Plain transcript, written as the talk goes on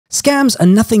Scams are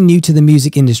nothing new to the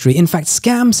music industry. In fact,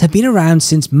 scams have been around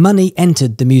since money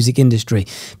entered the music industry.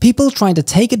 People trying to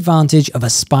take advantage of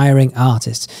aspiring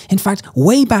artists. In fact,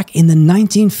 way back in the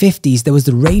 1950s, there was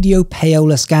the radio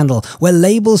payola scandal, where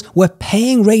labels were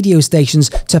paying radio stations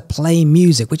to play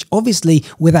music, which obviously,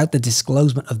 without the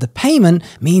disclosure of the payment,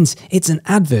 means it's an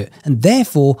advert, and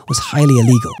therefore was highly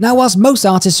illegal. Now, whilst most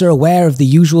artists are aware of the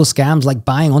usual scams like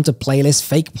buying onto playlists,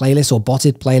 fake playlists or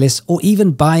botted playlists, or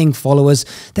even buying followers,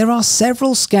 there are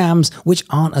several scams which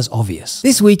aren't as obvious.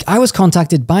 This week, I was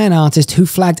contacted by an artist who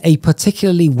flagged a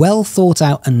particularly well thought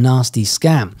out and nasty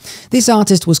scam. This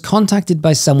artist was contacted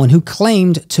by someone who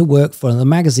claimed to work for the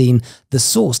magazine The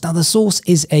Source. Now, The Source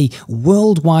is a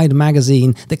worldwide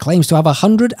magazine that claims to have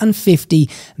 150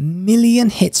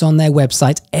 million hits on their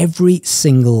website every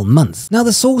single month. Now,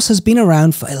 The Source has been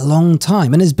around for a long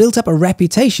time and has built up a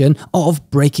reputation of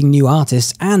breaking new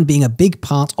artists and being a big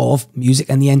part of music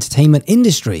and the entertainment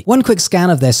industry. One quick scan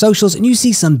of their socials and you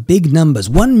see some big numbers.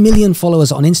 1 million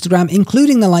followers on Instagram,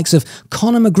 including the likes of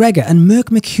Conor McGregor and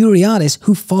Mercuriadis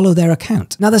who follow their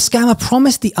account. Now, the scammer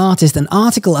promised the artist an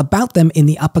article about them in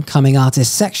the up-and-coming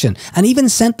artist section and even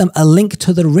sent them a link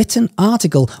to the written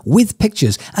article with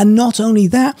pictures. And not only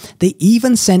that, they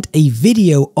even sent a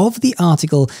video of the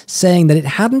article saying that it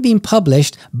hadn't been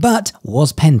published but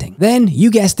was pending. Then,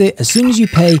 you guessed it, as soon as you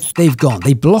pay, they've gone.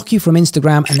 They block you from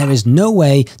Instagram and there is no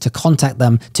way to contact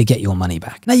them to get your money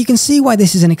back. Now, you can see why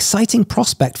this is an exciting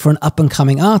prospect for an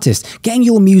up-and-coming artist. Getting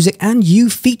your music and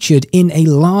you featured in a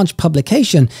large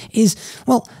publication is,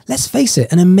 well, let's face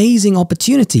it, an amazing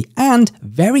opportunity and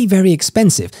very, very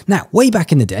expensive. Now, way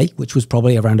back in the day, which was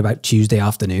probably around about Tuesday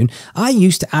afternoon, I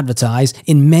used to advertise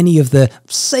in many of the,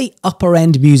 say,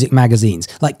 upper-end music magazines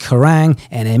like Kerrang,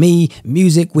 NME,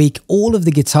 Music Week, all of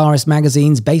the guitarist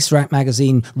magazines, Bass Rack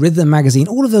magazine, Rhythm magazine,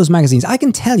 all of those magazines. I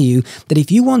can tell you that if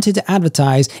you wanted to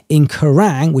advertise in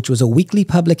Kerrang, which was a weekly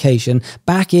publication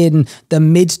back in the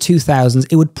mid-2000s,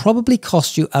 it would probably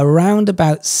cost you around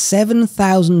about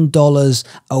 $7,000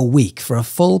 a week for a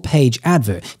full-page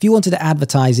advert. If you wanted to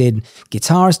advertise in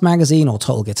Guitarist magazine or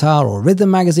Total Guitar or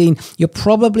Rhythm magazine, you're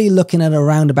probably looking at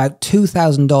around about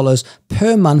 $2,000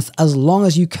 per month as long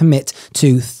as you commit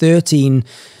to 13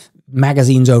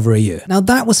 magazines over a year. Now,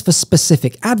 that was for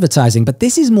specific advertising, but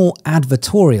this is more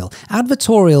advertorial.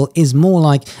 Advertorial is more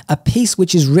like a piece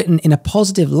which is written in a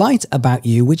positive light about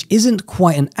you, which isn't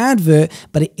quite an advert,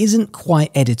 but it isn't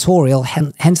quite editorial,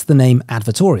 hence the name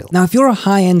advertorial. Now, if you're a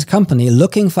high-end company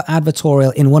looking for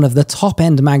advertorial in one of the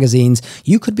top-end magazines,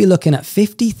 you could be looking at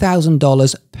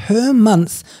 $50,000 per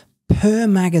month per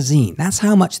magazine. That's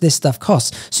how much this stuff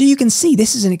costs. So you can see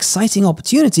this is an exciting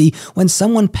opportunity when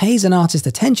someone pays an artist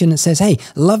attention and says, hey,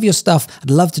 love your stuff, I'd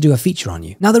love to do a feature on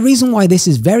you. Now, the reason why this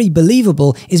is very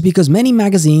believable is because many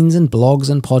magazines and blogs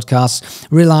and podcasts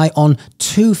rely on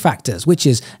two factors, which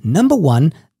is number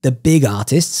one, the big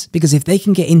artists, because if they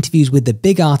can get interviews with the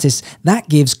big artists, that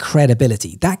gives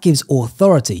credibility, that gives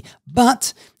authority.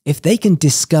 But if they can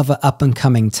discover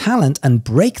up-and-coming talent and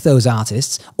break those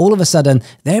artists, all of a sudden,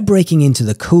 they're breaking into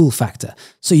the cool factor.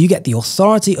 So you get the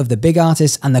authority of the big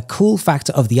artists and the cool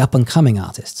factor of the up-and-coming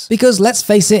artists. Because let's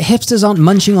face it, hipsters aren't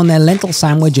munching on their lentil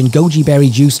sandwich and goji berry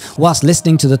juice whilst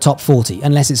listening to the top 40,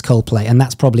 unless it's Coldplay, and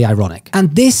that's probably ironic.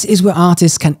 And this is where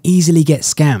artists can easily get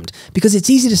scammed, because it's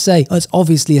easy to say, oh, it's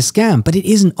obviously a scam, but it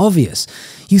isn't obvious.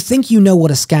 You think you know what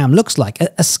a scam looks like. A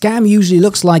scam usually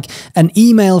looks like an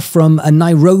email from a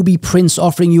Nairobi prince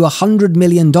offering you $100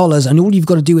 million, and all you've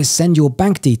got to do is send your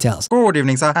bank details. Good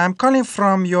evening, sir. I'm calling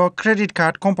from your credit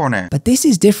card component. But this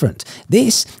is different.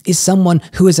 This is someone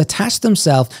who has attached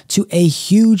themselves to a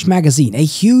huge magazine, a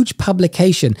huge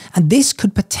publication, and this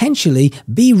could potentially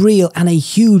be real and a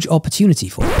huge opportunity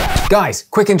for you. Guys,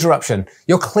 quick interruption.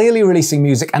 You're clearly releasing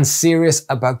music and serious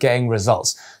about getting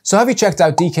results. So have you checked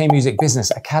out DK Music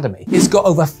Business Academy? It's got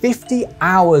over 50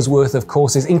 hours worth of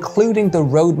courses, including the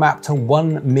Roadmap to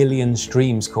 1 Million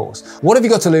Streams course. What have you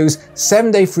got to lose?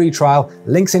 7-day free trial,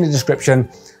 links in the description.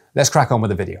 Let's crack on with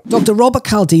the video. Dr. Robert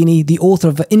Cialdini, the author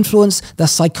of Influence, The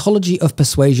Psychology of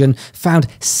Persuasion, found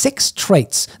 6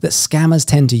 traits that scammers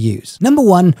tend to use. Number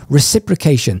 1,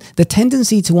 reciprocation, the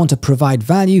tendency to want to provide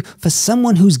value for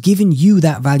someone who's given you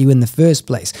that value in the first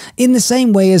place. In the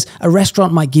same way as a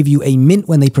restaurant might give you a mint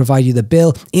when they provide you the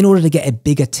bill in order to get a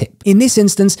bigger tip. In this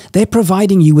instance, they're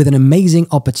providing you with an amazing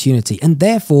opportunity, and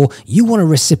therefore you want to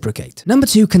reciprocate. Number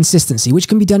 2, consistency, which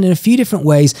can be done in a few different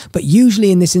ways, but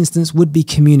usually in this instance would be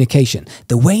communication. communication.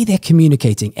 The way they're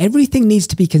communicating, everything needs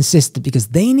to be consistent because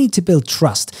they need to build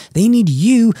trust. They need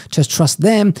you to trust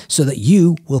them so that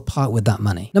you will part with that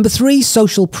money. Number 3,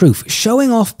 social proof,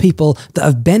 showing off people that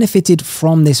have benefited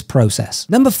from this process.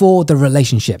 Number 4, the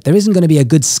relationship. There isn't going to be a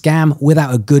good scam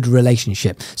without a good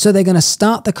relationship. So they're going to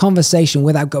start the conversation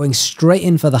without going straight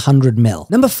in for the 100 mil.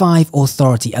 Number 5,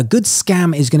 authority. A good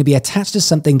scam is going to be attached to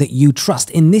something that you trust.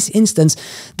 In this instance,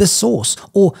 the source,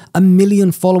 or 1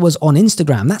 million followers on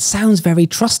Instagram. That sounds very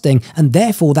trusting, and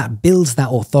therefore that builds that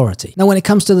authority. Now, when it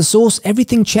comes to the source,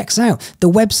 everything checks out. The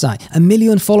website, 1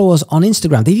 million followers on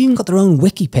Instagram. They've even got their own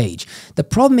wiki page. The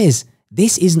problem is,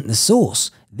 this isn't the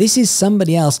source. This is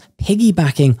somebody else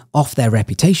piggybacking off their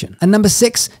reputation. And number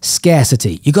 6,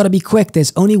 scarcity. You got to be quick.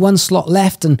 There's only one slot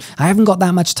left and I haven't got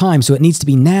that much time, so it needs to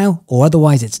be now or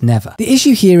otherwise it's never. The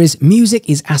issue here is music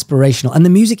is aspirational and the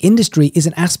music industry is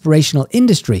an aspirational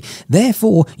industry.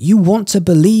 Therefore, you want to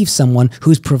believe someone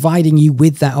who's providing you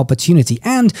with that opportunity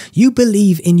and you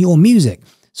believe in your music.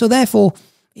 So therefore,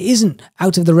 it isn't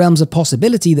out of the realms of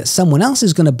possibility that someone else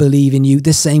is going to believe in you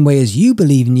the same way as you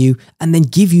believe in you and then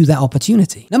give you that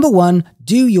opportunity. Number 1,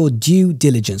 do your due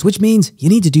diligence, which means you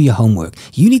need to do your homework.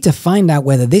 You need to find out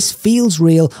whether this feels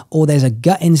real or there's a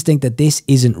gut instinct that this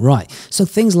isn't right. So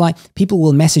things like people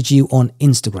will message you on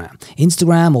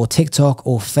Instagram or TikTok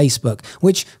or Facebook,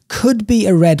 which could be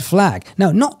a red flag.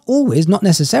 Now, not always, not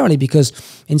necessarily, because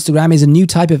Instagram is a new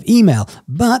type of email,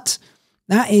 but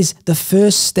that is the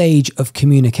first stage of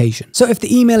communication. So if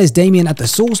the email is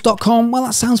damian@thesource.com, well,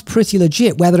 that sounds pretty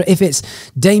legit. Whether if it's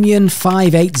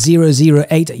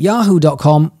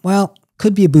damian58008@yahoo.com, well,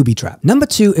 could be a booby trap. Number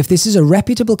 2, if this is a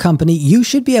reputable company, you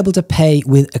should be able to pay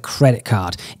with a credit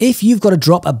card. If you've got to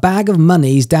drop a bag of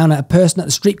monies down at a person at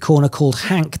the street corner called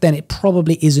Hank, then it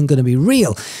probably isn't going to be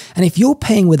real. And if you're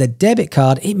paying with a debit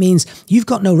card, it means you've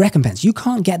got no recompense. You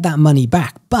can't get that money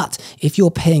back. But if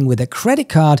you're paying with a credit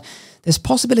card, there's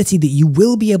possibility that you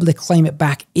will be able to claim it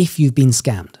back if you've been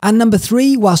scammed. And number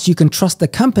 3, whilst you can trust the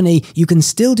company, you can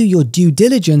still do your due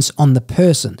diligence on the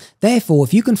person. Therefore,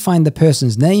 if you can find the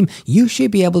person's name, you should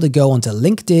be able to go onto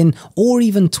LinkedIn or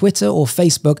even Twitter or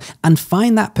Facebook and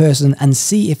find that person and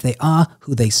see if they are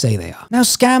who they say they are. Now,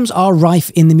 scams are rife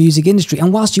in the music industry,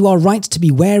 and whilst you are right to be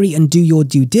wary and do your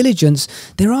due diligence,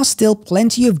 there are still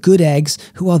plenty of good eggs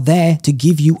who are there to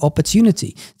give you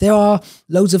opportunity. There are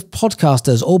loads of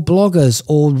podcasters or bloggers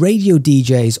or radio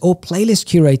DJs or playlist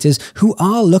curators who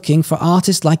are looking for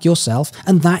artists like yourself,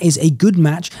 and that is a good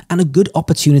match and a good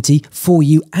opportunity for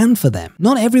you and for them.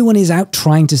 Not everyone is out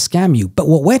trying to scam you, but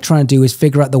what we're trying to do is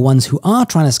figure out the ones who are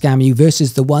trying to scam you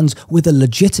versus the ones with a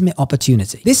legitimate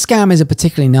opportunity. This scam is a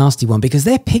particularly nasty one because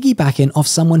they're piggybacking off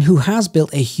someone who has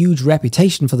built a huge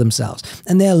reputation for themselves,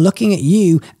 and they're looking at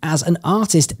you as an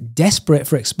artist desperate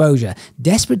for exposure,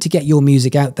 desperate to get your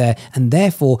music out there, and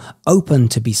therefore open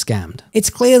to be scammed. It's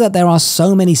clear that there are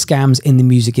so many scams in the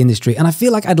music industry, and I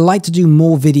feel like I'd like to do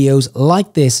more videos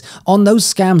like this on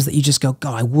those scams that you just go,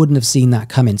 God, I wouldn't have seen that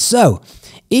coming. So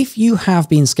if you have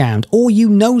been scammed or you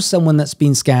know someone that's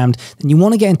been scammed, then you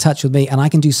want to get in touch with me and I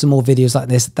can do some more videos like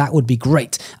this, that would be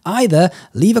great. Either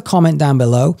leave a comment down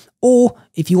below, or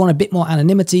if you want a bit more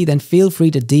anonymity, then feel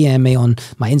free to DM me on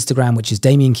my Instagram, which is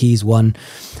Damian Keyes 1.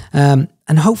 And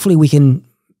hopefully we can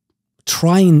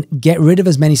try and get rid of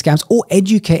as many scams or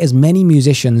educate as many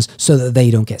musicians so that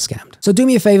they don't get scammed. So do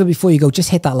me a favor before you go, just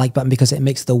hit that like button because it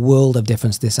makes the world of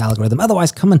difference to this algorithm.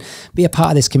 Otherwise, come and be a part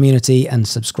of this community and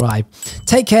subscribe.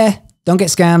 Take care. Don't get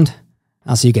scammed.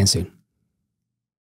 I'll see you again soon.